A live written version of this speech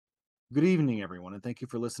Good evening, everyone, and thank you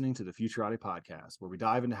for listening to the Futurati podcast, where we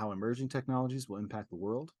dive into how emerging technologies will impact the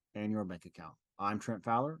world and your bank account. I'm Trent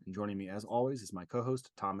Fowler, and joining me, as always, is my co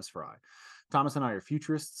host, Thomas Fry. Thomas and I are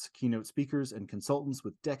futurists, keynote speakers, and consultants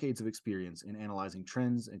with decades of experience in analyzing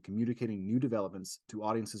trends and communicating new developments to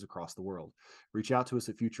audiences across the world. Reach out to us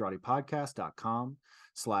at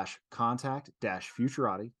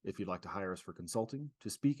futuratipodcast.com/contact-futurati if you'd like to hire us for consulting, to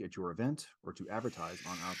speak at your event, or to advertise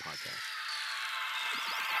on our podcast.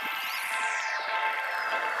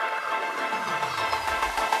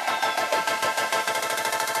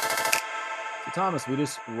 Thomas, we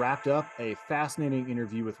just wrapped up a fascinating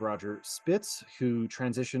interview with Roger Spitz, who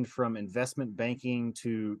transitioned from investment banking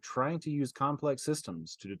to trying to use complex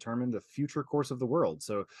systems to determine the future course of the world.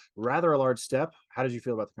 So, rather a large step. How did you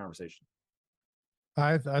feel about the conversation?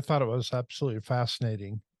 I thought it was absolutely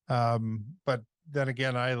fascinating. But then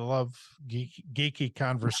again, I love geeky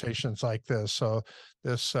conversations like this. So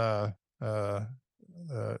this,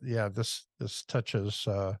 this touches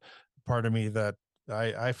part of me that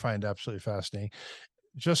I find absolutely fascinating.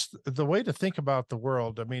 Just the way to think about the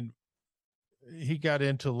world. I mean, he got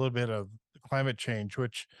into a little bit of climate change,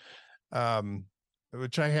 um,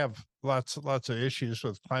 which I have lots of issues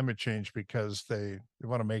with climate change because they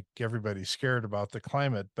want to make everybody scared about the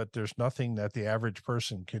climate, but there's nothing that the average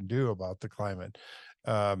person can do about the climate.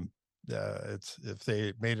 Um, it's if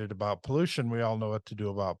they made it about pollution, we all know what to do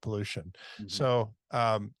about pollution. Mm-hmm. So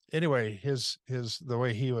anyway, his the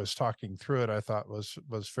way he was talking through it, I thought was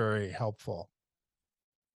very helpful.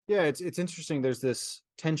 Yeah, it's interesting. There's this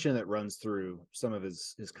tension that runs through some of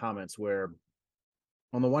his comments, where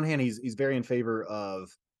on the one hand, he's very in favor of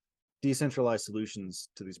decentralized solutions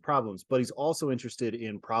to these problems, but he's also interested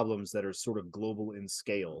in problems that are sort of global in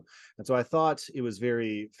scale. And so I thought it was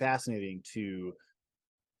very fascinating to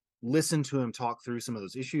listen to him talk through some of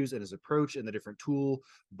those issues and his approach and the different tool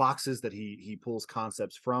boxes that he pulls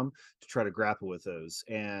concepts from to try to grapple with those.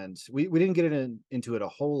 And we didn't get into it a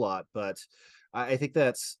whole lot, but I think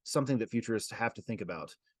that's something that futurists have to think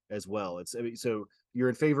about as well. So you're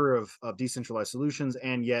in favor of decentralized solutions,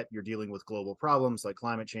 and yet you're dealing with global problems like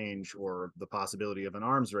climate change or the possibility of an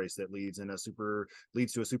arms race that leads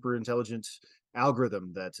to a super intelligent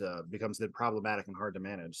algorithm that becomes then problematic and hard to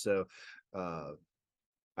manage. So uh,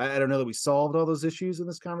 I don't know that we solved all those issues in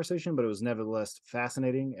this conversation, but it was nevertheless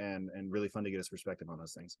fascinating and really fun to get his perspective on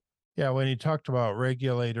those things. Yeah, when he talked about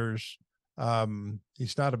regulators,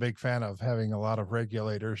 he's not a big fan of having a lot of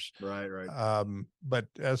regulators. Right, right. But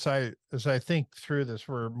as I think through this,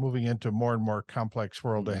 we're moving into a more and more complex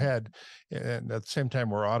world Mm-hmm. ahead, and at the same time,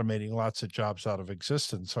 we're automating lots of jobs out of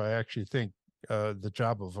existence. So I actually think the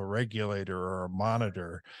job of a regulator or a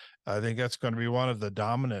monitor, I think that's going to be one of the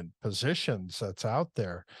dominant positions that's out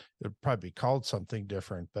there. It'd probably be called something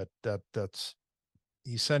different, but that's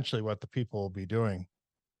essentially what the people will be doing.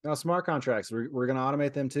 Now, smart contracts, we're going to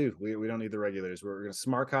automate them too. We don't need the regulators. We're going to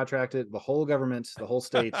smart contract it. The whole government, the whole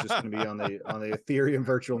state's just going to be on the Ethereum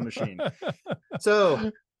virtual machine.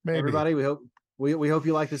 So, Maybe. everybody, we hope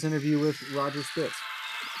you like this interview with Roger Spitz.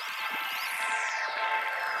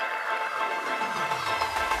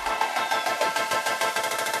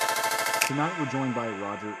 Tonight, we're joined by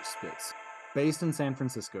Roger Spitz. Based in San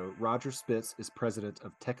Francisco, Roger Spitz is president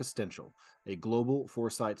of Techistential, a global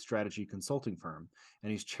foresight strategy consulting firm,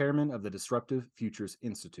 and he's chairman of the Disruptive Futures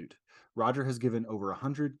Institute. Roger has given over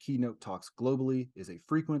 100 keynote talks globally, is a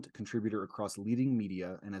frequent contributor across leading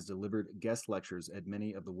media, and has delivered guest lectures at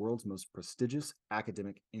many of the world's most prestigious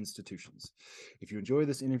academic institutions. If you enjoy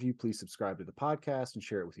this interview, please subscribe to the podcast and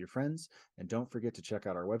share it with your friends. And don't forget to check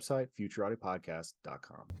out our website,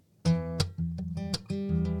 futuratipodcast.com.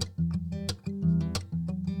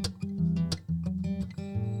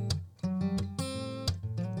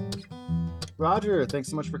 Roger, thanks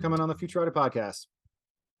so much for coming on the Futurati podcast.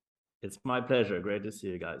 It's my pleasure. Great to see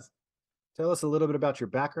you guys. Tell us a little bit about your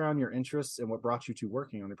background, your interests, and what brought you to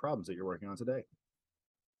working on the problems that you're working on today.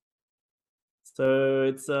 So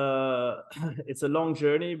it's a it's a long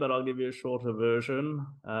journey, but I'll give you a shorter version.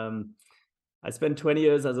 I spent 20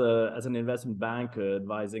 years as an investment banker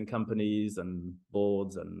advising companies and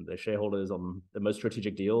boards and their shareholders on the most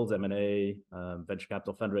strategic deals, M&A, venture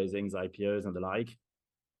capital fundraisings, IPOs, and the like.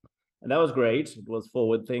 And that was great. It was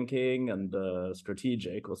forward thinking and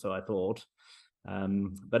strategic, or so I thought.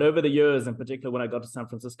 But over the years, in particular, when I got to San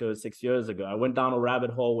Francisco 6 years ago, I went down a rabbit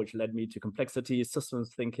hole, which led me to complexity,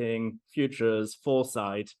 systems thinking, futures,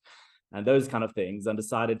 foresight, and those kind of things, and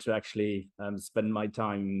decided to actually spend my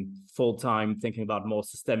time full time thinking about more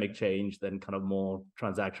systemic change than kind of more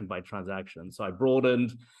transaction by transaction. So I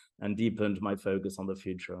broadened and deepened my focus on the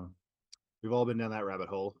future. We've all been down that rabbit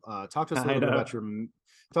hole. Talk to us a little bit about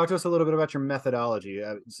Talk to us a little bit about your methodology.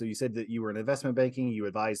 So you said that you were in investment banking, you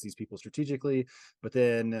advised these people strategically, but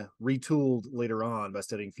then retooled later on by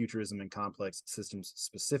studying futurism and complex systems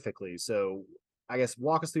specifically. So I guess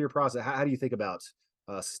walk us through your process. How do you think about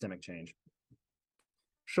systemic change?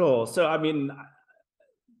 Sure. So I mean,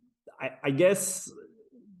 I guess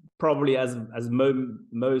probably as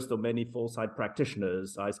most or many foresight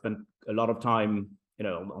practitioners, I spent a lot of time,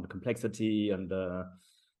 on complexity and a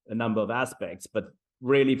number of aspects. But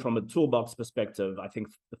really, from a toolbox perspective, I think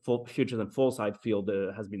the futures and foresight field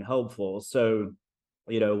has been helpful. So,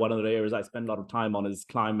 one of the areas I spend a lot of time on is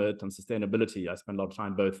climate and sustainability. I spend a lot of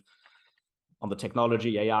time both on the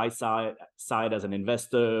technology AI side as an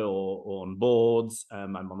investor or on boards.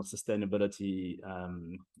 I'm on a sustainability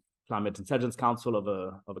climate intelligence council of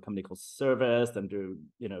a company called Service, and do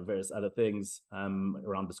various other things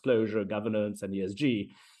around disclosure, governance, and ESG.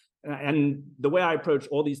 And the way I approach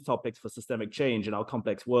all these topics for systemic change in our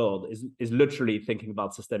complex world is literally thinking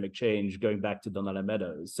about systemic change, going back to Donella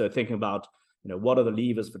Meadows. So thinking about, what are the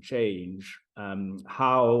levers for change?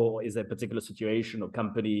 How is a particular situation or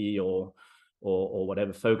company or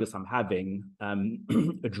whatever focus I'm having,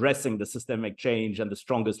 addressing the systemic change and the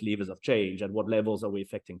strongest levers of change, at what levels are we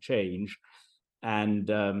affecting change? And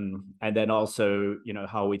then also,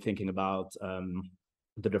 how are we thinking about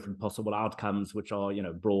the different possible outcomes, which are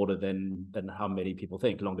broader than how many people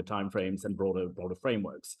think, longer timeframes and broader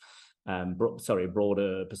frameworks,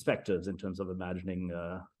 broader perspectives in terms of imagining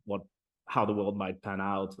how the world might pan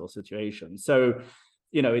out or situations. So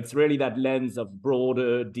it's really that lens of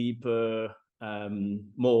broader, deeper,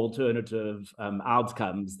 more alternative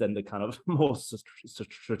outcomes than the kind of more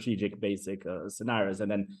strategic basic scenarios,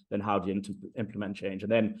 and then how do you implement change.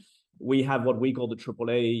 And then we have what we call the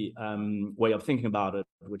AAA way of thinking about it,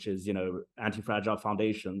 which is, anti-fragile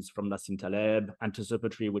foundations from Nassim Taleb,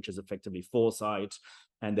 anticipatory, which is effectively foresight,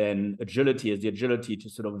 and then agility is the agility to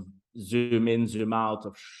sort of zoom in, zoom out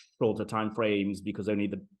of shorter time frames, because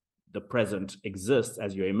only the present exists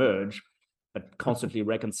as you emerge, but constantly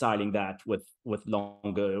reconciling that with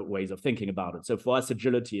longer ways of thinking about it. So for us,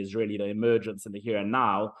 agility is really the emergence in the here and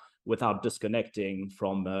now, without disconnecting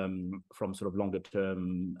from sort of longer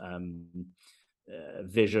term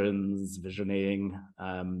visioning,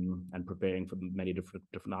 and preparing for many different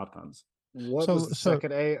outcomes. What was the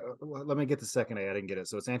second A? Let me get the second A. I didn't get it.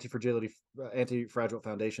 So it's anti-fragile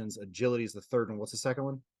foundations. Agility is the third one. What's the second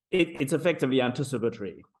one? It's effectively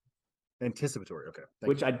anticipatory. Anticipatory, okay.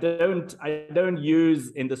 Which I don't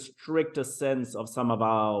use in the stricter sense of some of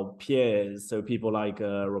our peers. So people like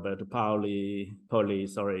Roberto Poli,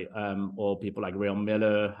 or people like Rayon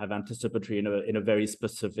Miller have anticipatory in a very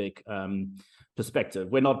specific perspective.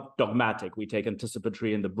 We're not dogmatic. We take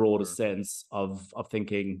anticipatory in the broader sense of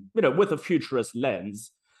thinking, with a futurist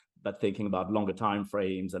lens, but thinking about longer time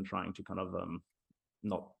frames and trying to kind of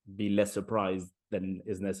not be less surprised than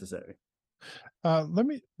is necessary. Let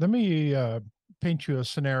me paint you a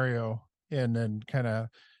scenario and then kind of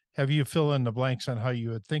have you fill in the blanks on how you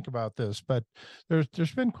would think about this. But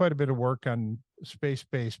there's been quite a bit of work on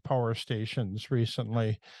space-based power stations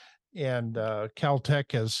recently, and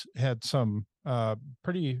Caltech has had some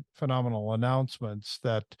pretty phenomenal announcements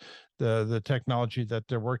that the technology that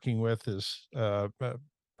they're working with is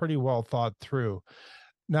pretty well thought through.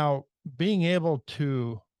 Now, being able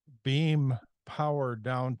to beam power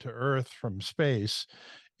down to Earth from space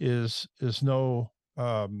is no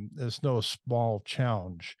small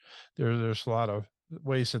challenge. There's a lot of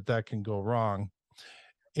ways that can go wrong.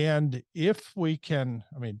 And if we can,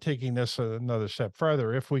 taking this another step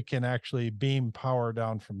further, if we can actually beam power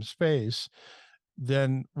down from space,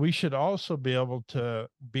 then we should also be able to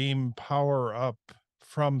beam power up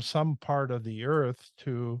from some part of the Earth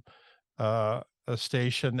to a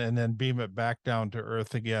station and then beam it back down to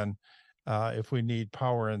Earth again if we need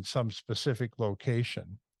power in some specific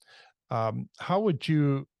location. How would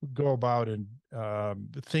you go about in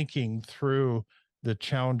thinking through the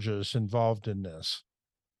challenges involved in this?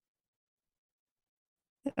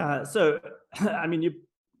 So,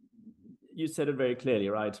 you said it very clearly,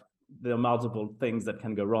 right? There are multiple things that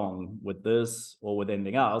can go wrong with this or with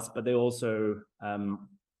anything else, but they also,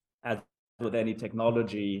 as with any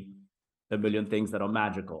technology, a million things that are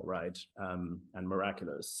magical, right? And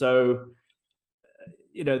miraculous. So,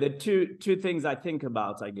 there are two things I think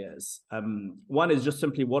about, I guess. One is just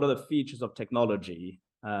simply, what are the features of technology?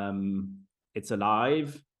 It's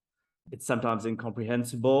alive. It's sometimes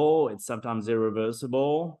incomprehensible. It's sometimes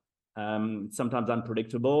irreversible. It's sometimes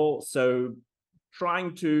unpredictable. So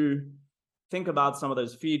trying to think about some of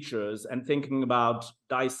those features and thinking about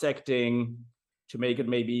dissecting to make it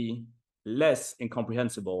maybe less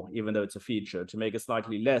incomprehensible, even though it's a feature, to make it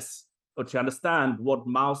slightly less, or to understand what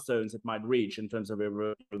milestones it might reach in terms of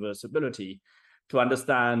reversibility, to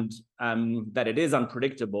understand that it is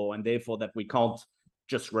unpredictable, and therefore that we can't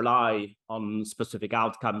just rely on specific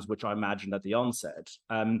outcomes, which I imagined at the onset.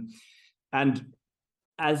 And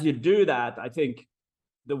as you do that, I think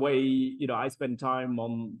the way, you know, I spend time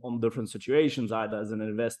on different situations, either as an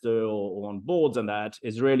investor or on boards, and that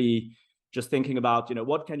is really just thinking about, you know,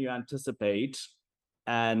 what can you anticipate,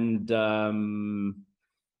 and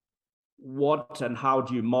what and how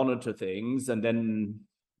do you monitor things, and then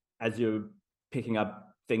as you're picking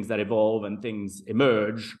up things that evolve and things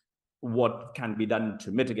emerge, what can be done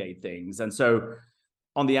to mitigate things. And so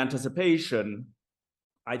on the anticipation,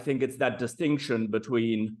 I think it's that distinction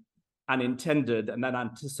between unintended and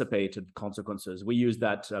unanticipated consequences. We use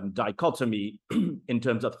that dichotomy in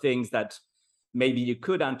terms of things that maybe you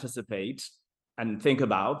could anticipate and think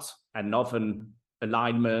about, and often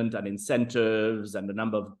alignment and incentives and a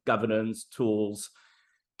number of governance tools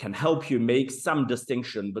can help you make some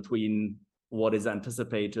distinction between what is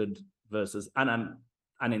anticipated versus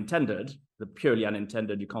unintended. The purely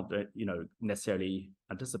unintended, you can't, you know, necessarily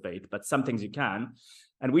anticipate, but some things you can.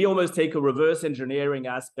 And we almost take a reverse engineering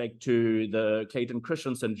aspect to the Clayton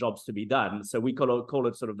Christensen jobs to be done. So we call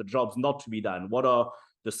it sort of the jobs not to be done. What are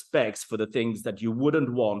the specs for the things that you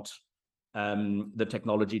wouldn't want the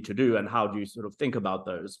technology to do, and how do you sort of think about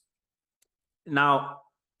those? Now,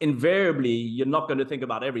 invariably, you're not going to think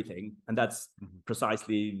about everything, and that's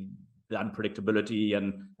precisely the unpredictability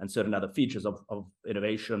and certain other features of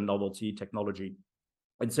innovation, novelty, technology.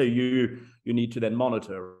 And so you need to then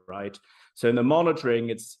monitor, right? So in the monitoring,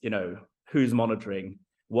 it's, you know, who's monitoring?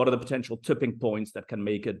 What are the potential tipping points that can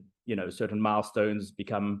make it, you know, certain milestones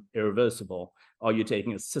become irreversible? Are you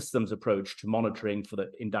taking a systems approach to monitoring for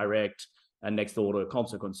the indirect and next order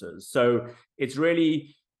consequences? So it's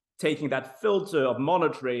really taking that filter of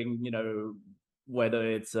monitoring, you know, whether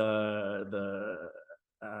it's the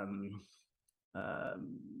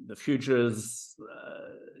futures,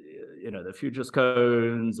 you know, the futures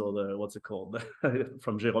cones, or the, what's it called,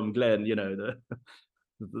 from Jerome Glenn, you know, the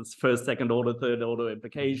first, second order, third order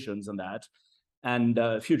implications, and that, and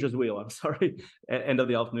futures wheel, I'm sorry, end of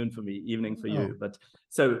the afternoon for me, evening for you. But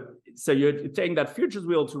so you're taking that futures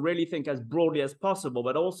wheel to really think as broadly as possible,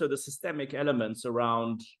 but also the systemic elements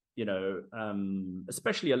around, you know,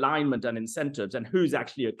 especially alignment and incentives, and who's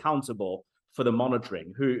actually accountable for the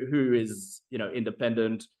monitoring, who is, you know,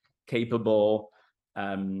 independent, capable,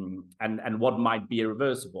 and what might be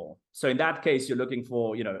irreversible. So in that case, you're looking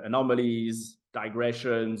for, you know, anomalies,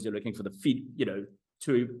 digressions. You're looking for the you know,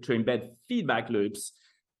 to embed feedback loops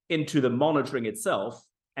into the monitoring itself.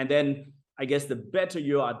 And then I guess the better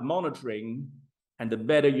you are at monitoring, and the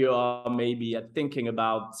better you are maybe at thinking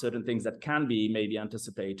about certain things that can be maybe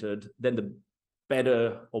anticipated, then the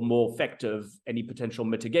better or more effective any potential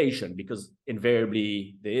mitigation, because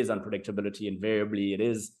invariably there is unpredictability, invariably it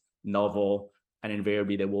is novel, and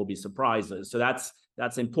invariably there will be surprises. So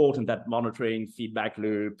that's important, that monitoring feedback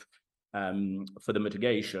loop for the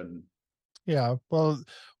mitigation. Yeah, well,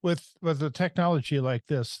 with a technology like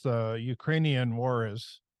this, the Ukrainian war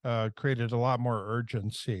has created a lot more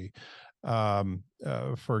urgency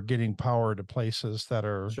for getting power to places that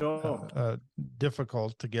are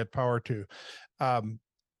difficult to get power to.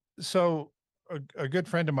 So a good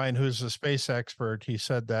friend of mine who's a space expert, he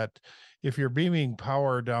said that if you're beaming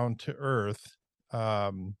power down to Earth,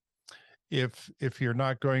 if you're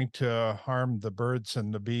not going to harm the birds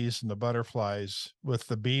and the bees and the butterflies with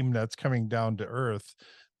the beam that's coming down to Earth,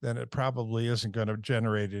 then it probably isn't going to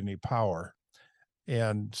generate any power.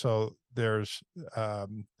 And so there's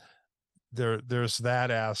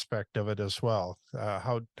that aspect of it as well.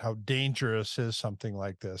 How dangerous is something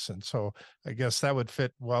like this? And so I guess that would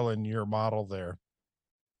fit well in your model there.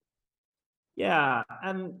 Yeah,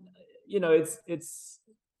 and you know, it's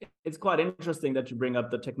quite interesting that you bring up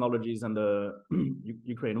the technologies and the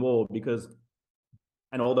Ukraine war, because,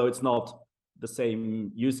 and although it's not the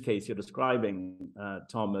same use case you're describing,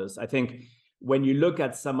 Thomas, I think when you look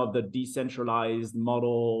at some of the decentralized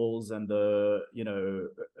models and the, you know,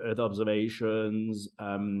 Earth observations,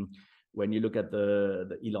 when you look at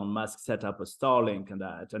the Elon Musk setup of Starlink and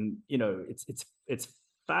that, and you know, it's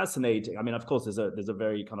fascinating. I mean, of course, there's a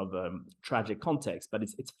very kind of tragic context, but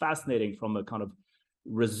it's fascinating from a kind of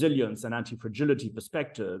resilience and anti-fragility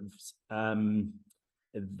perspectives.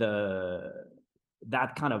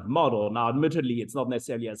 That kind of model. Now, admittedly, it's not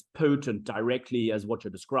necessarily as potent directly as what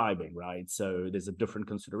you're describing, right? So there's a different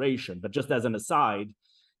consideration. But just as an aside,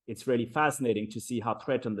 it's really fascinating to see how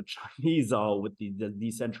threatened the Chinese are with the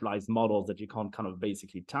decentralized models that you can't kind of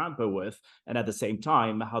basically tamper with. And at the same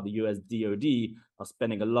time, how the US DoD are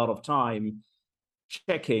spending a lot of time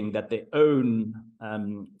checking that their own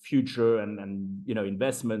future and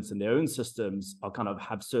investments in their own systems are kind of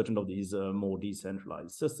have certain of these more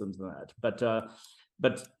decentralized systems than that. But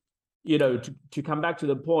to come back to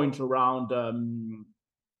the point around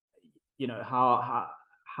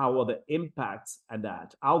how are the impacts and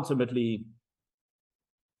that ultimately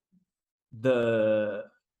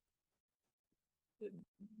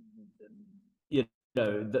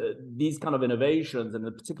these kind of innovations, and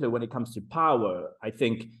in particular when it comes to power, I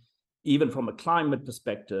think even from a climate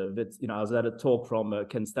perspective, it's, I was at a talk from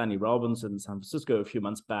Ken Stanley Robinson in San Francisco a few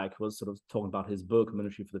months back, who was sort of talking about his book,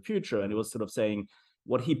 Military for the Future, and he was sort of saying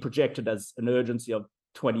what he projected as an urgency of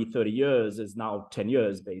 20, 30 years is now 10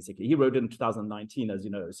 years, basically. He wrote it in 2019, as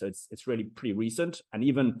you know, so it's really pretty recent. And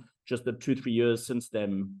even just the 2-3 years since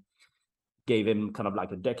then gave him kind of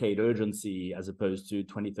like a decade urgency as opposed to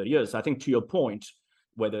 20, 30 years. So I think to your point,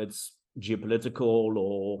 whether it's geopolitical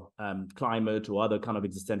or climate or other kind of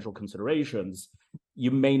existential considerations,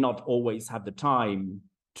 you may not always have the time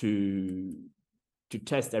to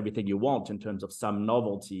test everything you want in terms of some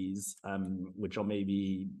novelties, which are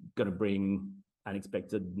maybe going to bring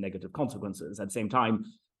unexpected negative consequences. At the same time,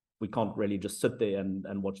 we can't really just sit there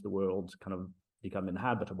and watch the world kind of become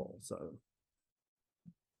inhabitable. So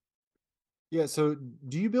yeah, so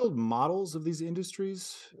do you build models of these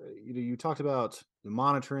industries? You talked about the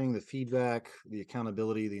monitoring, the feedback, the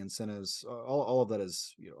accountability, the incentives. All of that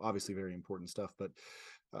is obviously very important stuff. But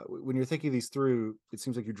when you're thinking these through, it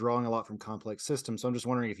seems like you're drawing a lot from complex systems. So I'm just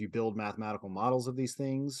wondering if you build mathematical models of these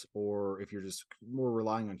things, or if you're just more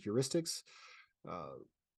relying on heuristics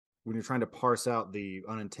when you're trying to parse out the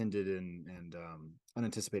unintended and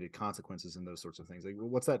unanticipated consequences and those sorts of things. Like,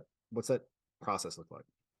 what's that process look like?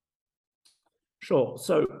 Sure.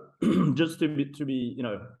 So just to be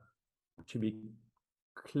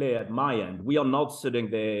clear at my end, we are not sitting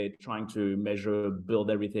there trying to measure, build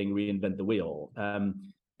everything, reinvent the wheel.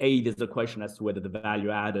 There's a question as to whether the value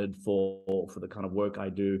added for the kind of work I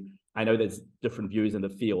do. I know there's different views in the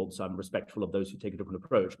field, so I'm respectful of those who take a different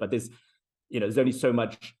approach. But there's only so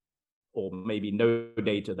much, or maybe no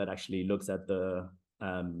data that actually looks at the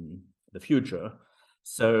future.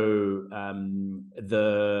 So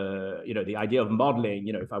the idea of modeling,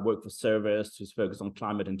 if I work for Service, who's focused on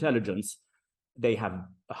climate intelligence, they have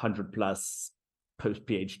 100+ post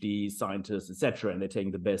PhD scientists, etc., and they're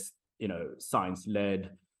taking the best science-led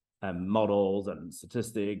models and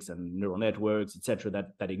statistics and neural networks, etc.,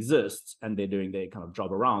 that exists, and they're doing their kind of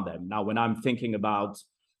job around them. Now, when I'm thinking about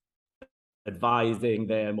advising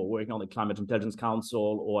them or working on the Climate Intelligence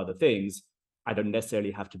Council or other things, I don't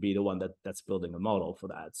necessarily have to be the one that's building a model for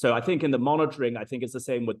that. So I think in the monitoring, I think it's the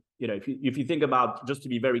same with, if you think about, just to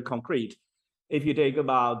be very concrete, if you think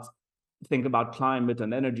about climate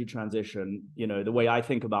and energy transition, the way I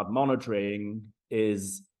think about monitoring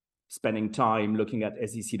is spending time looking at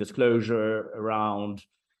SEC disclosure around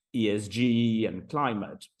ESG and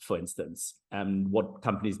climate, for instance, and what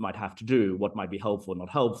companies might have to do, what might be helpful, not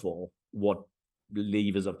helpful, what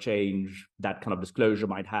levers of change that kind of disclosure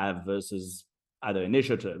might have versus other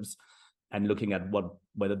initiatives, and looking at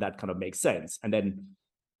whether that kind of makes sense. And then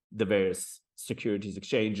the various securities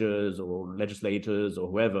exchanges or legislators or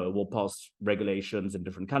whoever will pass regulations in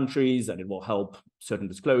different countries, and it will help certain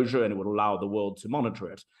disclosure and it will allow the world to monitor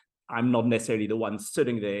it. I'm not necessarily the one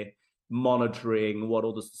sitting there monitoring what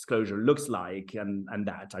all this disclosure looks like and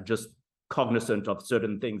that. I'm just cognizant of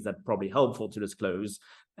certain things that are probably helpful to disclose,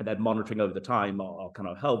 and that monitoring over the time are kind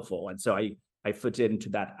of helpful. And so I fit into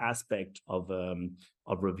that aspect of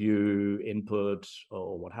review, input,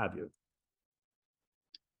 or what have you.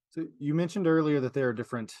 So you mentioned earlier that there are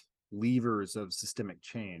different levers of systemic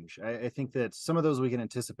change. I think that some of those we can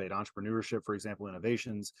anticipate: entrepreneurship, for example,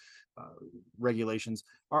 innovations, regulations.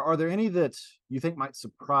 Are there any that you think might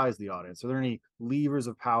surprise the audience? Are there any levers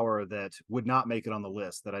of power that would not make it on the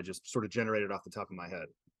list that I just sort of generated off the top of my head?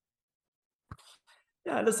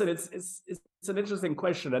 Yeah, listen, it's an interesting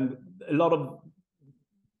question, and a lot of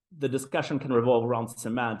the discussion can revolve around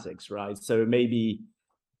semantics, right? So maybe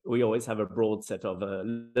we always have a broad set of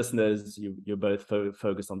listeners. You're both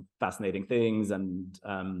focused on fascinating things, and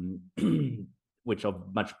which are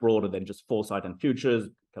much broader than just foresight and futures,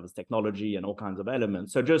 covers technology and all kinds of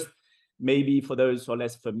elements. So just maybe for those who are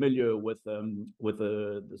less familiar with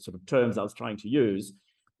the sort of terms I was trying to use,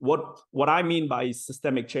 what I mean by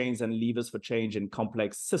systemic change and levers for change in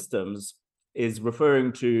complex systems is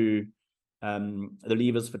referring to the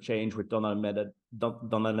levers for change, which Donella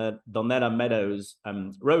Meadows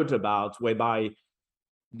wrote about, whereby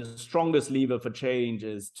the strongest lever for change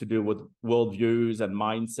is to do with worldviews and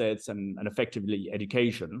mindsets and effectively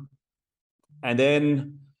education. And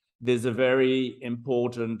then there's a very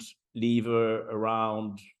important lever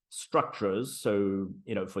around structures. So,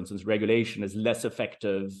 for instance, regulation is less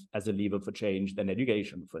effective as a lever for change than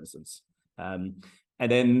education, for instance. And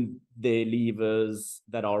then the levers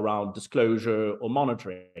that are around disclosure or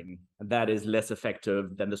monitoring, and that is less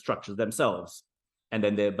effective than the structures themselves. And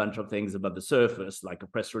then there are a bunch of things above the surface, like a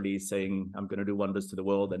press release saying, I'm going to do wonders to the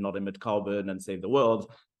world and not emit carbon and save the world.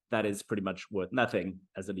 That is pretty much worth nothing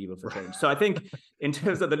as a lever for change. So I think in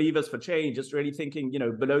terms of the levers for change, just really thinking,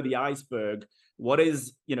 below the iceberg, what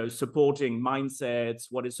is, supporting mindsets?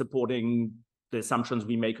 What is supporting the assumptions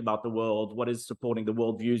we make about the world? What is supporting the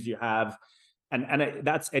worldviews you have? And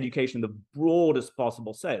that's education in the broadest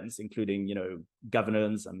possible sense, including,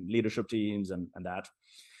 governance and leadership teams and that.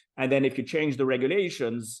 And then if you change the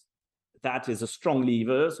regulations, that is a strong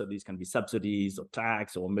lever. So these can be subsidies or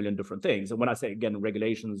tax or a million different things. And when I say, again,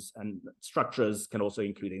 regulations and structures can also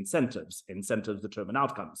include incentives. Incentives determine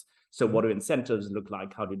outcomes. So what do incentives look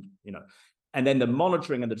like? How do and then the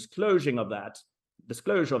monitoring and the disclosure of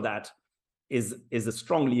that is a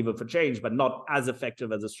strong lever for change, but not as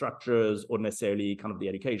effective as the structures or necessarily kind of the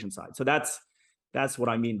education side. So that's what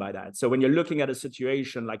I mean by that. So when you're looking at a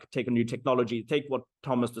situation like take a new technology, take what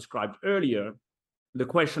Thomas described earlier, the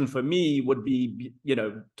question for me would be,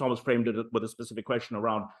 Thomas framed it with a specific question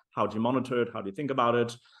around how do you monitor it? How do you think about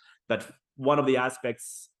it? But one of the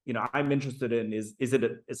aspects, I'm interested in is it,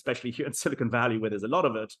 especially here in Silicon Valley, where there's a lot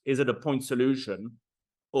of it, is it a point solution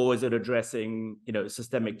or is it addressing,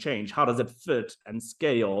 systemic change? How does it fit and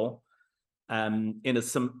scale in a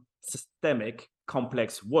systemic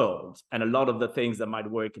complex world? And a lot of the things that might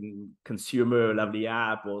work in consumer lovely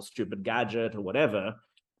app or stupid gadget or whatever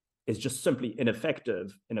is just simply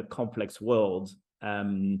ineffective in a complex world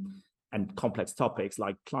and complex topics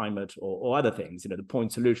like climate or other things. The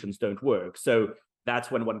point solutions don't work. So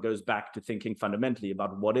that's when one goes back to thinking fundamentally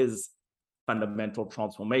about what is fundamental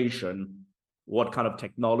transformation, what kind of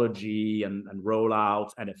technology and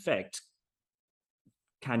rollout and effect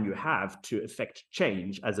can you have to affect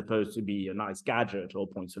change as opposed to be a nice gadget or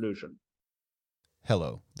point solution.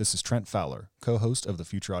 Hello, this is Trent Fowler, co-host of the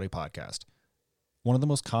Futurati podcast. One of the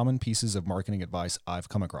most common pieces of marketing advice I've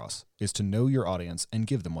come across is to know your audience and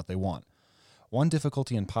give them what they want. One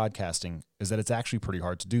difficulty in podcasting is that it's actually pretty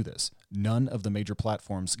hard to do this. None of the major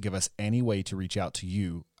platforms give us any way to reach out to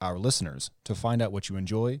you, our listeners, to find out what you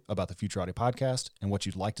enjoy about the Futurati podcast and what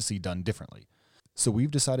you'd like to see done differently. So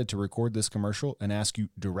we've decided to record this commercial and ask you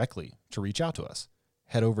directly to reach out to us.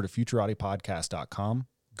 Head over to futuratipodcast.com,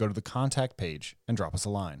 go to the contact page, and drop us a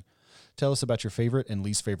line. Tell us about your favorite and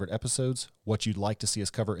least favorite episodes, what you'd like to see us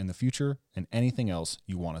cover in the future, and anything else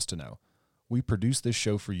you want us to know. We produce this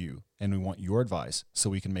show for you, and we want your advice so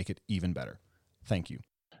we can make it even better. Thank you.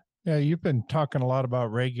 Yeah, you've been talking a lot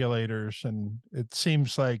about regulators, and it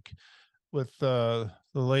seems like with the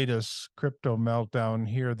latest crypto meltdown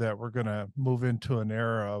here that we're going to move into an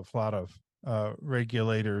era of a lot of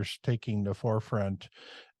regulators taking the forefront,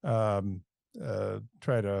 try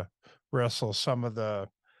to wrestle some of the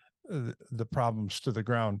problems to the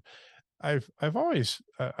ground. I always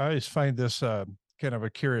find this kind of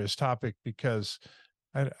a curious topic because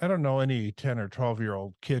I don't know any 10 or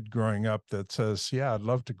 12-year-old kid growing up that says, yeah, I'd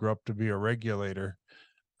love to grow up to be a regulator.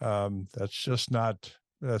 That's not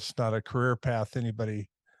a career path anybody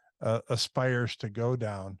aspires to go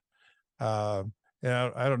down. And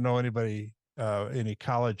I don't know anybody, any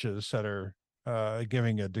colleges that are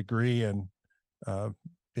giving a degree in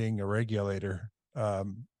being a regulator.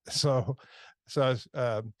 So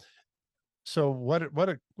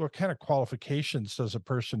what kind of qualifications does a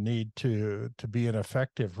person need to be an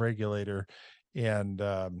effective regulator, and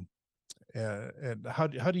how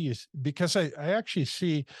do you, because I actually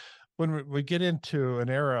see when we get into an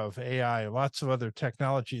era of AI, lots of other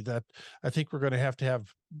technology, that I think we're going to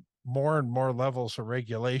have more and more levels of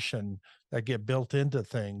regulation that get built into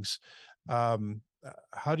things. How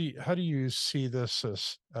do you see this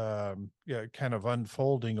as kind of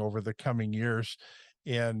unfolding over the coming years?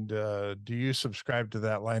 And do you subscribe to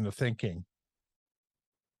that line of thinking?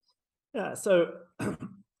 Yeah, so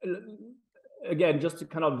again, just to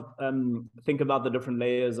kind of think about the different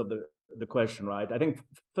layers of the question, right? I think,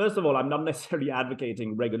 first of all, I'm not necessarily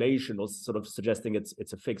advocating regulation or sort of suggesting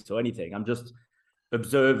it's a fix or anything. I'm just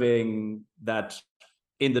observing that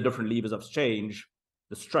in the different levers of change,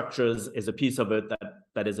 the structures is a piece of it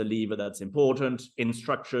that is a lever that's important. In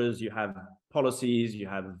structures, you have policies, you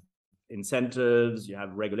have incentives, you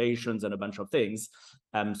have regulations, and a bunch of things.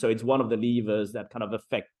 So it's one of the levers that kind of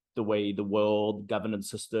affect the way the world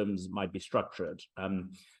governance systems might be structured.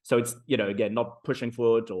 So it's, again, not pushing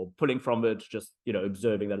for it or pulling from it, just,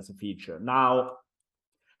 observing that it's a feature. Now,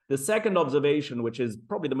 the second observation, which is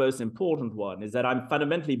probably the most important one, is that I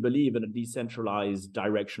fundamentally believe in a decentralized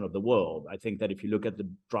direction of the world. I think that if you look at the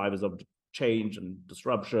drivers of change and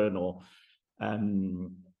disruption, or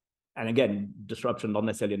and again, disruption not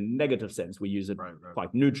necessarily in a negative sense, we use it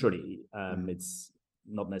quite neutrally. It's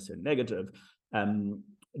not necessarily negative.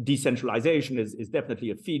 Decentralization is definitely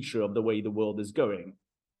a feature of the way the world is going.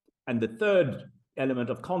 And the third element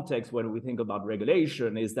of context when we think about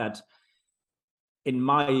regulation is that, in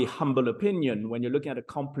my humble opinion, when you're looking at a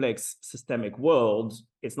complex systemic world,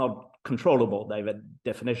 it's not controllable by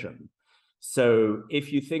definition. So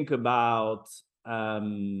if you think about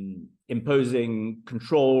imposing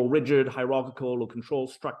control, rigid, hierarchical, or control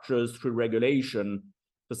structures through regulation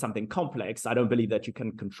for something complex, I don't believe that you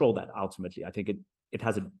can control that ultimately. I think it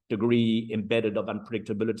has a degree embedded of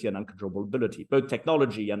unpredictability and uncontrollability, both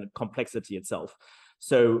technology and complexity itself.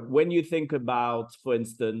 So when you think about, for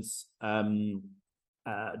instance, to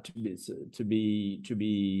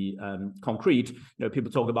be concrete,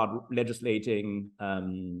 people talk about legislating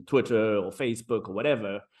Twitter or Facebook or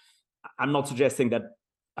whatever. I'm not suggesting that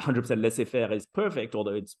 100% laissez-faire is perfect,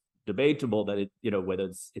 although it's debatable that whether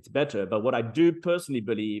it's better. But what I do personally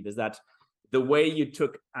believe is that the way you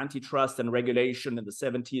took antitrust and regulation in the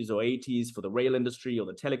 70s or 80s for the rail industry or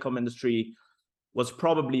the telecom industry was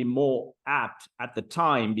probably more apt at the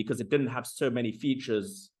time, because it didn't have so many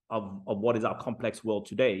features of what is our complex world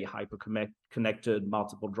today, hyper-connected,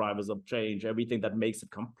 multiple drivers of change, everything that makes it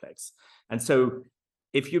complex. And so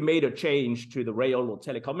if you made a change to the rail or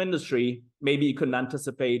telecom industry, maybe you couldn't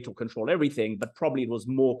anticipate or control everything, but probably it was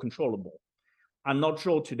more controllable. I'm not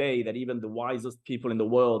sure today that even the wisest people in the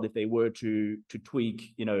world, if they were to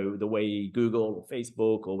tweak, the way Google or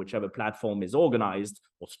Facebook or whichever platform is organized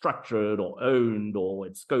or structured or owned, or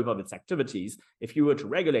its scope of its activities, if you were to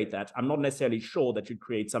regulate that, I'm not necessarily sure that you'd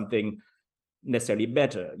create something necessarily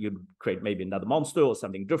better. You'd create maybe another monster or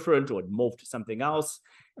something different, or it'd morph to something else.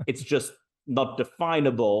 It's just not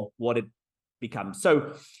definable what it becomes.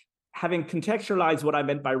 So having contextualized what I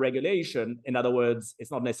meant by regulation, in other words, it's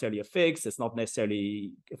not necessarily a fix, it's not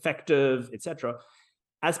necessarily effective, etc.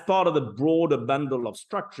 As part of the broader bundle of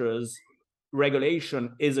structures,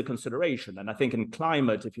 regulation is a consideration. And I think in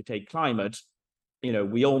climate, if you take climate,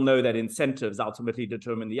 we all know that incentives ultimately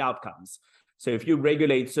determine the outcomes. So if you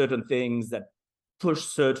regulate certain things that push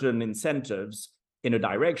certain incentives in a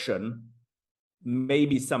direction,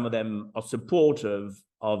 maybe some of them are supportive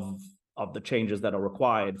of the changes that are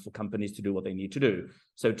required for companies to do what they need to do.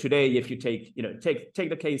 So today, if you take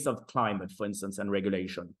the case of climate, for instance, and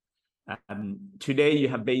regulation. Today, you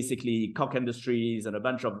have basically cock industries and a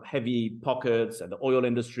bunch of heavy pockets and the oil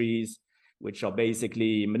industries, which are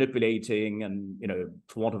basically manipulating and,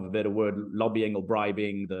 for want of a better word, lobbying or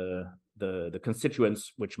bribing the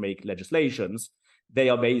constituents which make legislations. They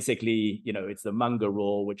are basically, it's the Munger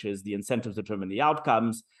rule, which is the incentives determine the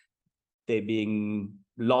outcomes. They're being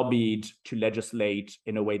lobbied to legislate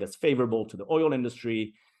in a way that's favorable to the oil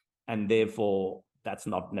industry, and therefore that's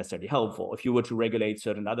not necessarily helpful. If you were to regulate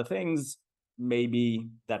certain other things, maybe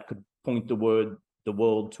that could point the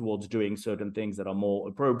world towards doing certain things that are more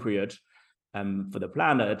appropriate for the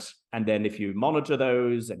planet. And then if you monitor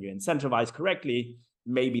those and you incentivize correctly,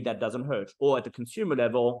 maybe that doesn't hurt. Or at the consumer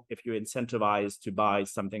level, if you incentivize to buy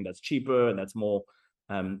something that's cheaper and that's more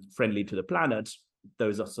friendly to the planet,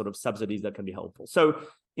 those are sort of subsidies that can be helpful. So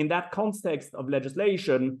in that context of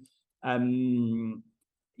legislation, for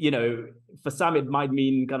some it might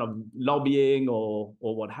mean kind of lobbying or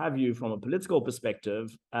what have you from a political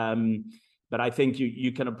perspective. But I think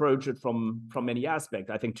you can approach it from any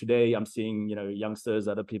aspect. I think today I'm seeing, youngsters,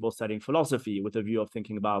 other people studying philosophy with a view of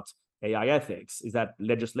thinking about AI ethics. Is that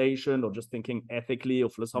legislation or just thinking ethically or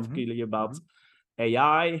philosophically about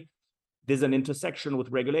AI? There's an intersection with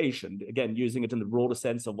regulation, again, using it in the broader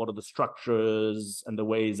sense of what are the structures and the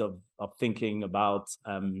ways of thinking about,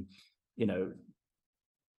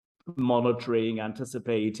 monitoring,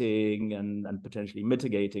 anticipating, and potentially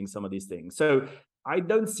mitigating some of these things. So I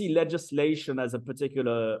don't see legislation as a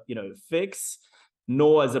particular, fix,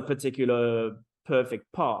 nor as a particular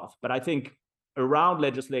perfect path. But I think around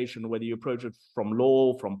legislation, whether you approach it from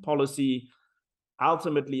law, from policy,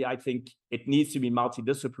 ultimately, I think it needs to be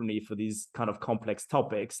multidisciplinary for these kind of complex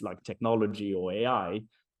topics like technology or AI.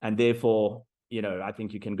 And therefore, I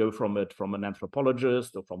think you can go from it from an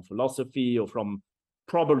anthropologist or from philosophy or from,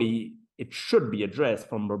 probably it should be addressed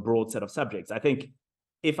from a broad set of subjects. I think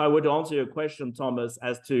if I were to answer your question, Thomas,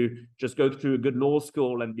 as to just go through a good law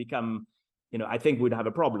school and become, I think we'd have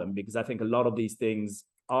a problem, because I think a lot of these things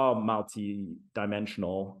are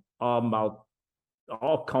multi-dimensional,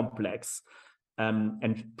 are complex,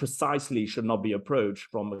 and precisely should not be approached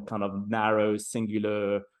from a kind of narrow,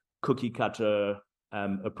 singular, cookie cutter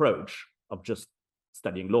approach of just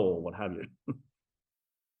studying law or what have you.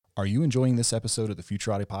 Are you enjoying this episode of the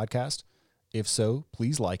Futurati podcast? If so,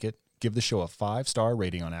 please like it, give the show a 5-star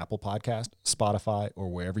rating on Apple Podcast, Spotify, or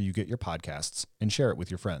wherever you get your podcasts, and share it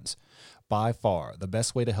with your friends. By far, the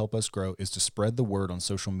best way to help us grow is to spread the word on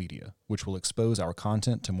social media, which will expose our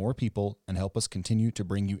content to more people and help us continue to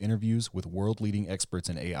bring you interviews with world-leading experts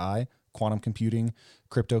in AI, quantum computing,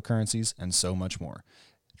 cryptocurrencies, and so much more.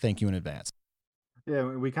 Thank you in advance. Yeah,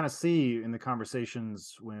 we kind of see in the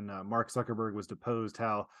conversations when Mark Zuckerberg was deposed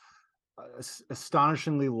how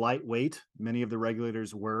astonishingly lightweight many of the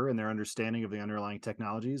regulators were in their understanding of the underlying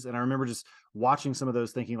technologies. And I remember just watching some of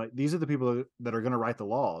those thinking, like, these are the people that are going to write the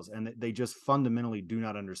laws, and they just fundamentally do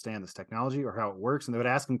not understand this technology or how it works. And they would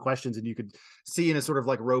ask him questions, and you could see in a sort of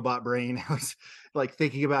like robot brain like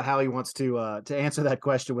thinking about how he wants to answer that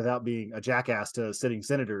question without being a jackass to sitting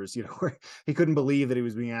senators, where he couldn't believe that he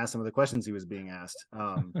was being asked some of the questions he was being asked.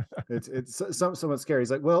 It's somewhat scary.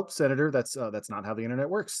 He's like, well, Senator, that's not how the internet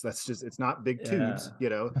works. That's just, it's not big tubes,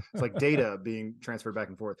 it's like data being transferred back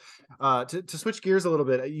and forth. To switch gears a little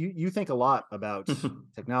bit, you think a lot about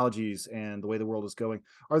technologies and the way the world is going.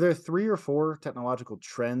 Are there 3 or 4 technological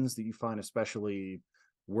trends that you find especially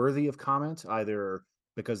worthy of comment, either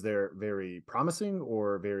because they're very promising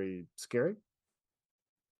or very scary?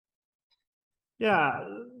 Yeah,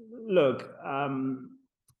 look,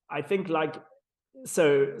 I think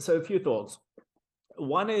so a few thoughts.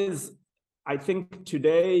 One is, I think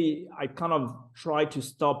today I kind of try to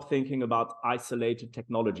stop thinking about isolated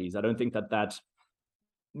technologies. I don't think that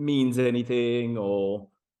means anything or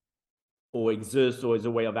exists or is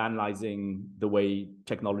a way of analyzing the way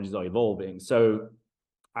technologies are evolving. So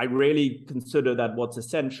I really consider that what's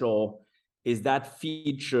essential is that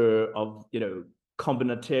feature of,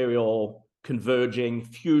 combinatorial, converging,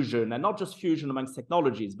 fusion, and not just fusion amongst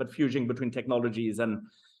technologies, but fusion between technologies and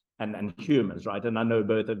humans, right? And I know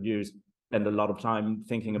both of you spend a lot of time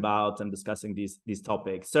thinking about and discussing these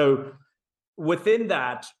topics. So within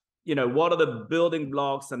that, what are the building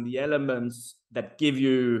blocks and the elements that give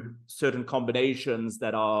you certain combinations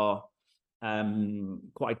that are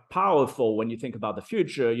quite powerful when you think about the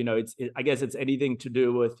future? I guess it's anything to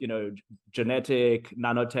do with, genetic,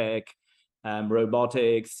 nanotech,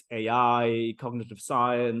 robotics, AI, cognitive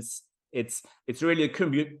science. It's really a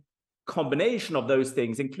combination of those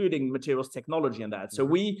things, including materials technology and that. So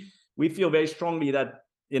we feel very strongly that,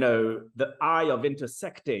 the eye of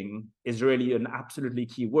intersecting is really an absolutely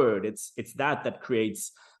key word. It's that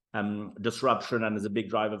creates disruption and is a big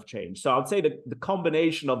driver of change. So I would say that the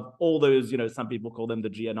combination of all those, some people call them the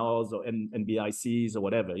GNRs or NBICs or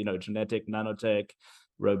whatever, genetic, nanotech,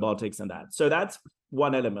 robotics, and that. So that's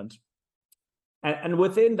one element. And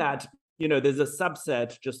within that, there's a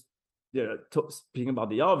subset, just speaking about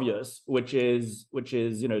the obvious, which is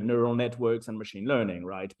neural networks and machine learning,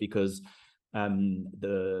 right? Because I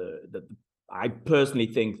personally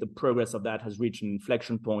think the progress of that has reached an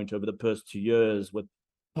inflection point over the past 2 years, with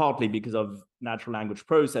partly because of natural language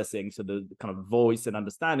processing, so the kind of voice and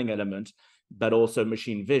understanding element, but also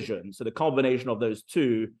machine vision. So the combination of those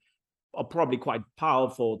two are probably quite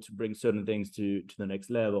powerful to bring certain things to the next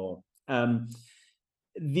level.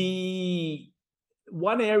 The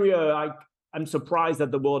one area I'm surprised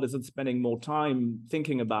that the world isn't spending more time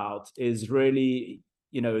thinking about is really,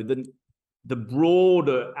 the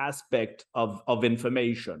broader aspect of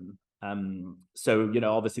information. So,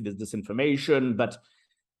 obviously there's disinformation, but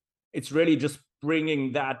it's really just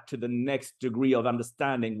bringing that to the next degree of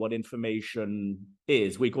understanding what information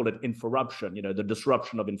is. We call it inforruption, the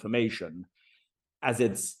disruption of information, as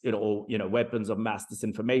it's, weapons of mass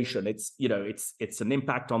disinformation. It's an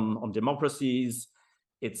impact on democracies.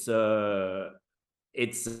 If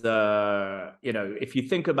you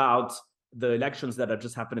think about the elections that have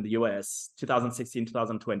just happened in the US, 2016,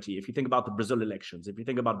 2020, if you think about the Brazil elections, if you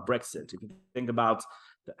think about Brexit, if you think about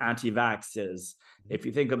the anti-vaxxers, if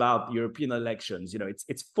you think about European elections,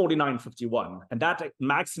 it's 49-51. And that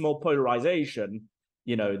maximal polarization,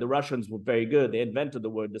 the Russians were very good. They invented the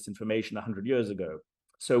word disinformation 100 years ago.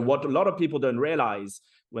 So what a lot of people don't realize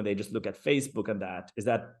when they just look at Facebook and that is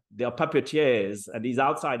that they are puppeteers and these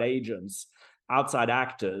outside agents, outside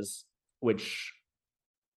actors, which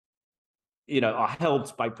are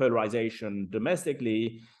helped by polarization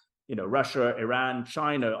domestically. Russia, Iran,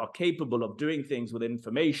 China are capable of doing things with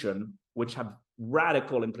information which have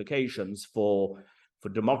radical implications for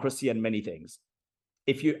democracy and many things.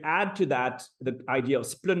 If you add to that the idea of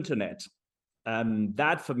splinternet,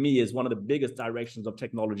 that for me is one of the biggest directions of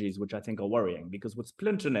technologies which I think are worrying, because with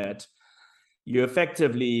splinternet, you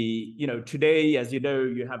effectively, today, as you know,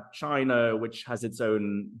 you have China, which has its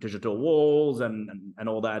own digital walls and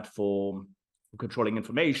all that for controlling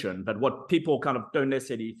information. But what people kind of don't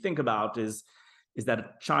necessarily think about is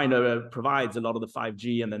that China provides a lot of the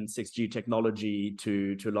 5G and then 6G technology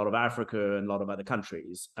to a lot of Africa and a lot of other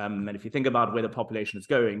countries. And if you think about where the population is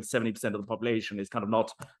going, 70% of the population is kind of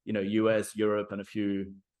not, US, Europe, and a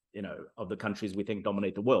few, of the countries we think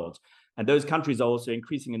dominate the world. And those countries are also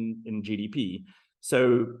increasing in GDP.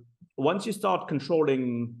 So once you start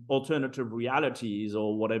controlling alternative realities,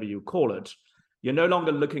 or whatever you call it, you're no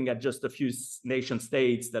longer looking at just a few nation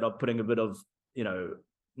states that are putting a bit of,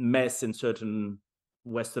 mess in certain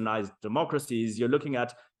westernized democracies. You're looking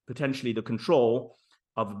at potentially the control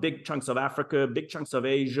of big chunks of Africa, big chunks of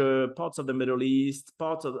Asia, parts of the Middle East,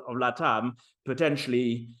 parts of LATAM,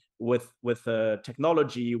 potentially with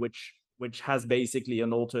technology which has basically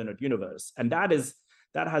an alternate universe. And that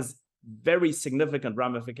has very significant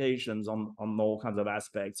ramifications on all kinds of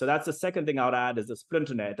aspects. So that's the second thing I would add, is the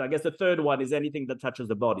splinternet. I guess the third one is anything that touches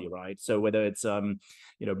the body, right? So whether it's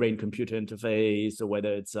brain-computer interface, or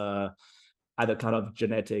whether it's either kind of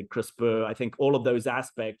genetic CRISPR, I think all of those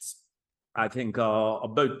aspects I think are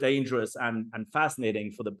both dangerous and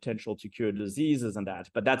fascinating for the potential to cure diseases and that.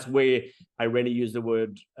 But that's where I really use the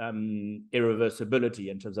word irreversibility,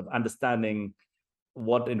 in terms of understanding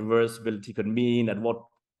what irreversibility could mean, at what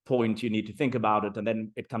point you need to think about it. And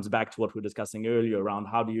then it comes back to what we were discussing earlier around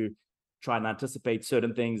how do you try and anticipate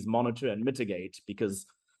certain things, monitor and mitigate, because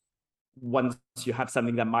once you have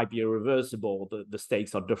something that might be irreversible, the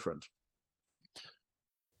stakes are different.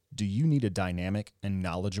 Do you need a dynamic and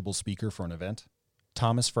knowledgeable speaker for an event?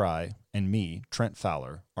 Thomas Fry and me, Trent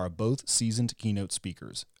Fowler, are both seasoned keynote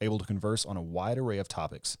speakers, able to converse on a wide array of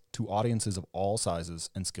topics to audiences of all sizes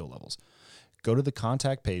and skill levels. Go to the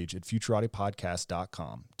contact page at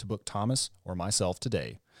futuraudypodcast.com to book Thomas or myself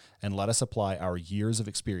today, and let us apply our years of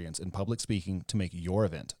experience in public speaking to make your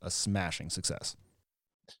event a smashing success.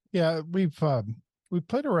 Yeah, we've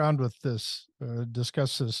played around with this,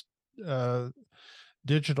 discussed this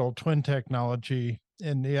digital twin technology,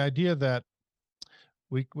 and the idea that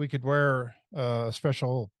we could wear a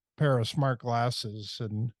special pair of smart glasses,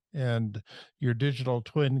 and your digital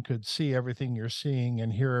twin could see everything you're seeing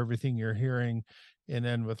and hear everything you're hearing. And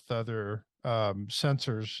then with other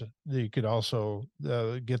sensors, you could also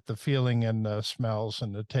get the feeling and the smells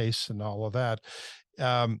and the tastes and all of that.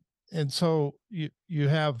 And so you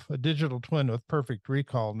have a digital twin with perfect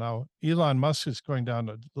recall. Now, Elon Musk is going down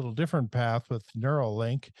a little different path with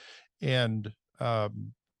Neuralink and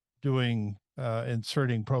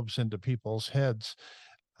inserting probes into people's heads,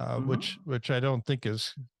 which I don't think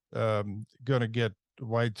is going to get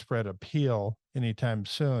widespread appeal anytime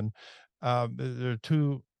soon. There are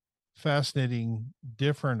two fascinating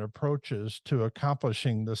different approaches to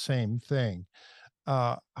accomplishing the same thing.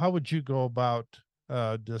 How would you go about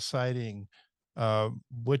deciding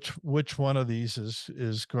which one of these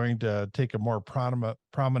is going to take a more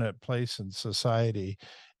prominent place in society,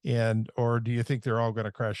 or do you think they're all going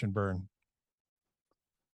to crash and burn?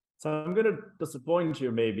 So I'm going to disappoint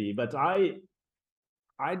you maybe, but I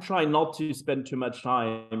try not to spend too much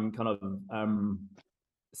time kind of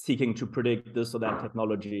seeking to predict this or that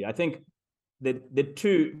technology. I think the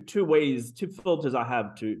two filters I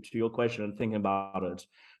have to your question and thinking about it.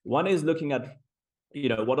 One is looking at,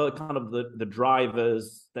 what are kind of the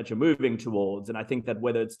drivers that you're moving towards. And I think that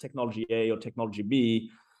whether it's technology A or technology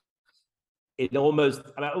B, it almost,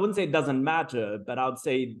 I wouldn't say it doesn't matter, but I would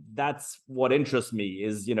say that's what interests me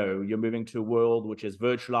is, you're moving to a world which is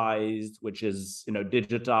virtualized, which is,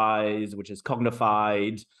 digitized, which is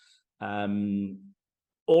cognified,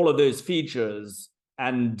 all of those features.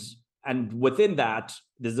 And within that,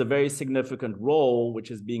 there's a very significant role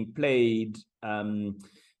which is being played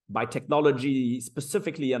by technology,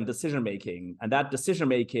 specifically on decision-making. And that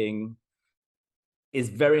decision-making is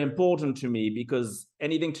very important to me, because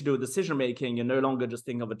anything to do with decision-making, you're no longer just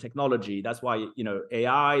thinking of a technology. That's why,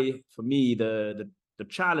 AI, for me, the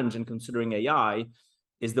challenge in considering AI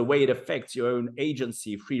is the way it affects your own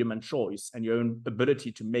agency, freedom, and choice, and your own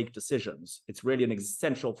ability to make decisions. It's really an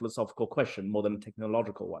existential philosophical question more than a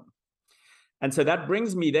technological one. And so that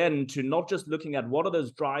brings me then to not just looking at what are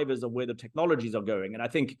those drivers of where the technologies are going. And I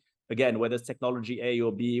think, again, whether it's technology A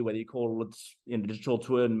or B, whether you call it digital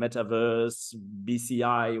twin, metaverse,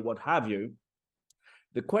 BCI, what have you,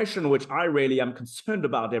 the question which I really am concerned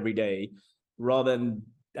about every day, rather than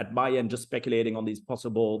at my end just speculating on these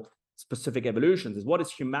possible specific evolutions, is what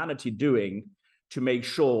is humanity doing to make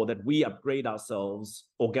sure that we upgrade ourselves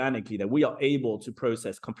organically, that we are able to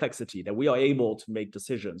process complexity, that we are able to make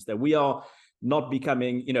decisions, that we are not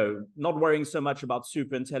becoming, not worrying so much about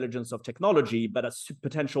super intelligence of technology, but a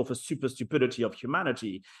potential for super stupidity of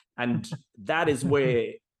humanity. And that is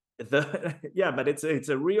where but it's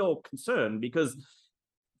a real concern, because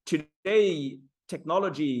today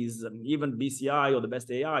technologies and even BCI or the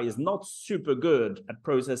best AI is not super good at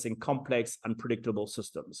processing complex, unpredictable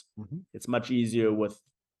systems. Mm-hmm. It's much easier with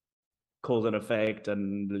cause and effect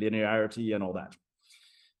and linearity and all that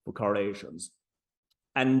for correlations.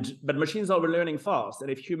 But machines are learning fast.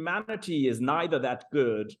 And if humanity is neither that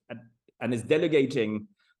good and is delegating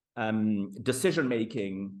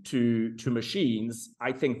decision-making to machines,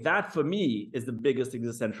 I think that for me is the biggest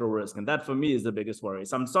existential risk. And that for me is the biggest worry.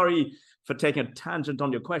 So I'm sorry for taking a tangent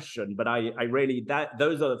on your question, but I really,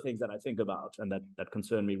 those are the things that I think about and that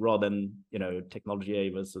concern me, rather than, technology A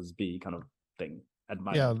versus B kind of thing.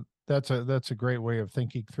 That's a great way of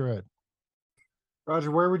thinking through it.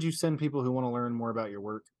 Roger, where would you send people who want to learn more about your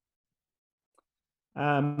work?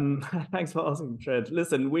 Thanks for asking, Trent.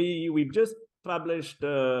 Listen, we've just published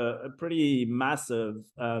a pretty massive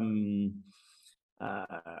 4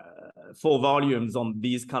 volumes on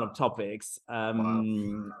these kind of topics. Wow.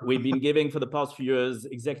 We've been giving for the past few years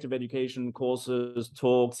executive education courses,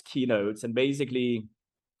 talks, keynotes, and basically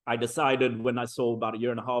I decided when I saw about a year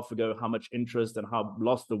and a half ago how much interest and how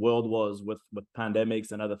lost the world was with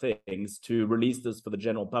pandemics and other things, to release this for the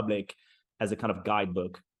general public as a kind of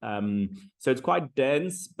guidebook. So it's quite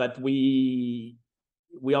dense, but we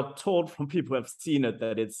are told from people who have seen it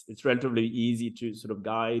that it's relatively easy to sort of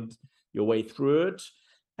guide your way through it.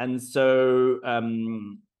 And so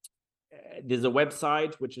there's a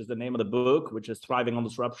website, which is the name of the book, which is Thriving on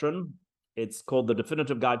Disruption. It's called The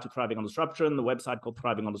Definitive Guide to Thriving on Disruption, the website called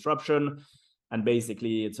Thriving on Disruption. And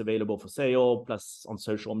basically it's available for sale, plus on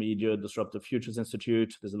social media, Disruptive Futures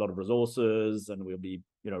Institute. There's a lot of resources and we'll be,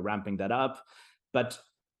 ramping that up. But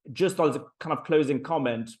just as a kind of closing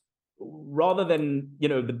comment, rather than,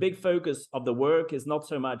 the big focus of the work is not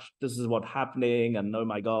so much this is what's happening and oh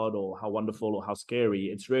my God, or how wonderful or how scary.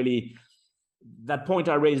 It's really that point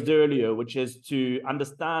I raised earlier, which is to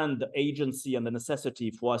understand the agency and the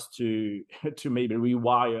necessity for us to maybe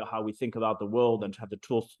rewire how we think about the world and to have the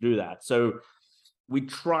tools to do that. So we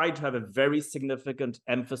try to have a very significant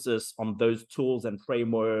emphasis on those tools and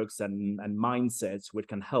frameworks and mindsets which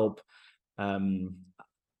can help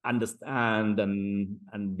understand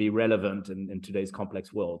and be relevant in today's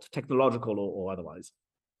complex world, technological or otherwise.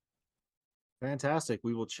 Fantastic.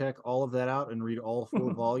 We will check all of that out and read all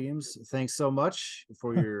 4 volumes. Thanks so much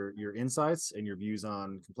for your insights and your views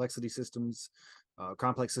on complexity systems,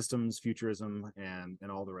 complex systems, futurism, and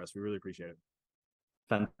all the rest. We really appreciate it.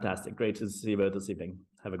 Fantastic. Great to see you both this evening.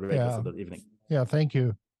 Have a great rest of the evening. Yeah, thank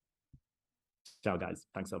you. Ciao, guys.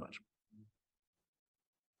 Thanks so much.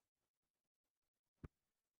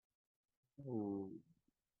 Ooh.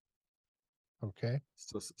 Okay.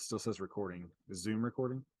 Still says recording. Is Zoom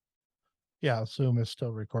recording? Yeah, Zoom is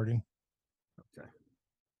still recording. Okay.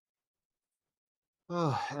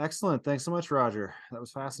 Oh, excellent. Thanks so much, Roger. That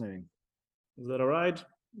was fascinating. Is that all right?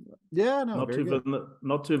 Yeah, no,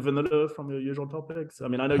 not too vanilla from your usual topics. I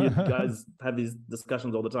mean, I know you guys have these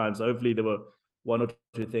discussions all the time, so hopefully there were 1 or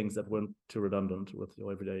 2 things that weren't too redundant with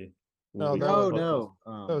your everyday. No.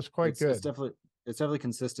 That was quite good. It's definitely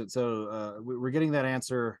consistent. So we're getting that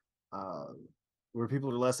answer where people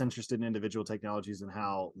are less interested in individual technologies and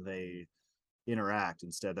how they interact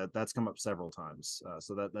instead. That's come up several times.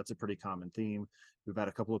 So that's a pretty common theme. We've had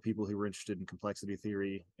a couple of people who were interested in complexity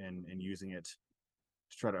theory and using it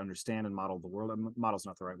to try to understand and model the world. Model's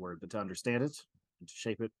not the right word, but to understand it and to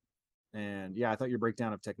shape it. And yeah, I thought your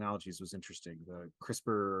breakdown of technologies was interesting. The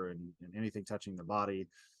CRISPR and anything touching the body,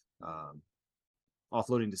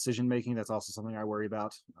 offloading decision making. That's also something I worry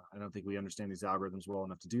about. I don't think we understand these algorithms well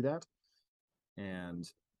enough to do that. And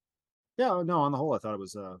yeah, no, on the whole, I thought it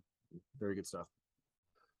was very good stuff.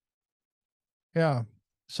 Yeah.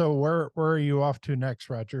 So where are you off to next,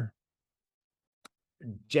 Roger?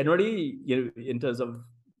 Generally, in terms of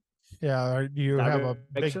do you have a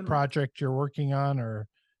big project you're working on, or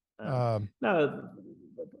no?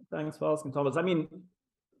 Thanks for asking, Thomas. I mean,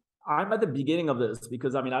 I'm at the beginning of this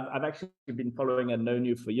because I've actually been following and known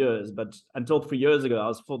you for years, but until 3 years ago, I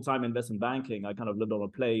was full-time investment banking. I kind of lived on a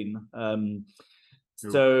plane.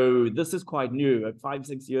 So this is quite new.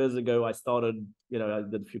 5-6 years ago, I started, I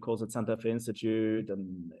did a few courses at Santa Fe Institute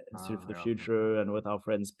and Institute for the Future, and with our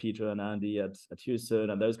friends Peter and Andy at Houston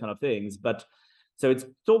and those kind of things. But So it's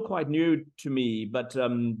still quite new to me, but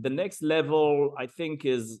the next level, I think,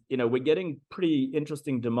 is, we're getting pretty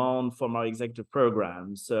interesting demand from our executive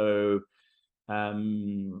program. So,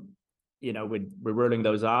 we're rolling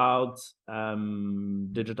those out,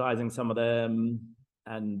 digitizing some of them,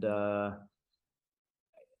 and,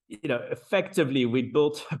 effectively, we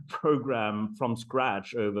built a program from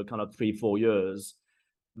scratch over kind of 3-4 years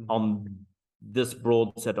on this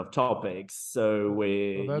broad set of topics. So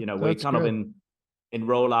we're kind of in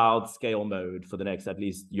rollout scale mode for the next at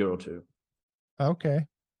least year or two. Okay.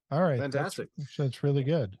 All right. Fantastic. That's really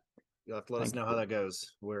good. You'll have to let us know how that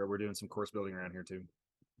goes. We're doing some course building around here too.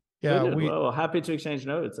 Yeah. Well, happy to exchange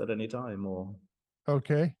notes at any time.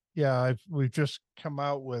 Okay. Yeah. We've just come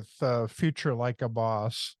out with Future Like a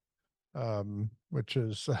Boss, which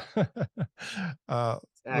is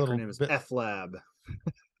acronym is FLAB.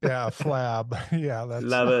 Yeah, FLAB. Yeah, that's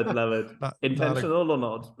love it. Intentional or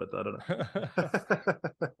not, but I don't know.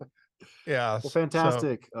 Yeah. Well,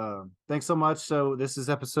 fantastic. Thanks so much. So this is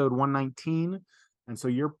episode 119, and so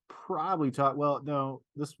you're probably this will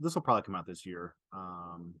probably come out this year.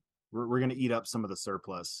 We're going to eat up some of the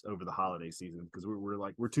surplus over the holiday season because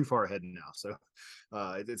we're too far ahead now. So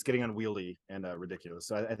it's getting unwieldy and ridiculous.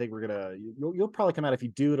 So I think you'll probably come out. If you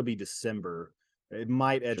do, it'll be December. It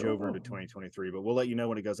might edge over into 2023, but we'll let you know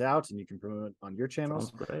when it goes out, and you can promote it on your channels.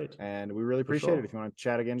 Sounds great. And we really appreciate it. If you want to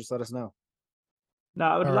chat again, just let us know. No,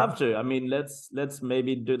 I would love to. I mean, let's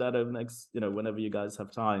maybe do that over next, whenever you guys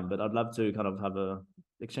have time. But I'd love to kind of have a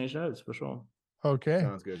exchange notes for sure. Okay.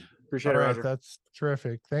 Sounds good. Appreciate it, Roger. That's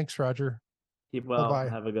terrific. Thanks, Roger. Keep well. Bye-bye.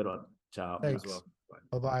 Have a good one. Ciao. Thanks. As well.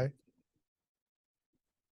 Bye-bye.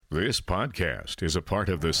 This podcast is a part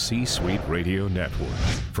of the C-Suite Radio Network.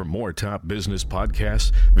 For more top business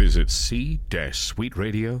podcasts, visit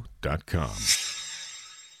c-suiteradio.com.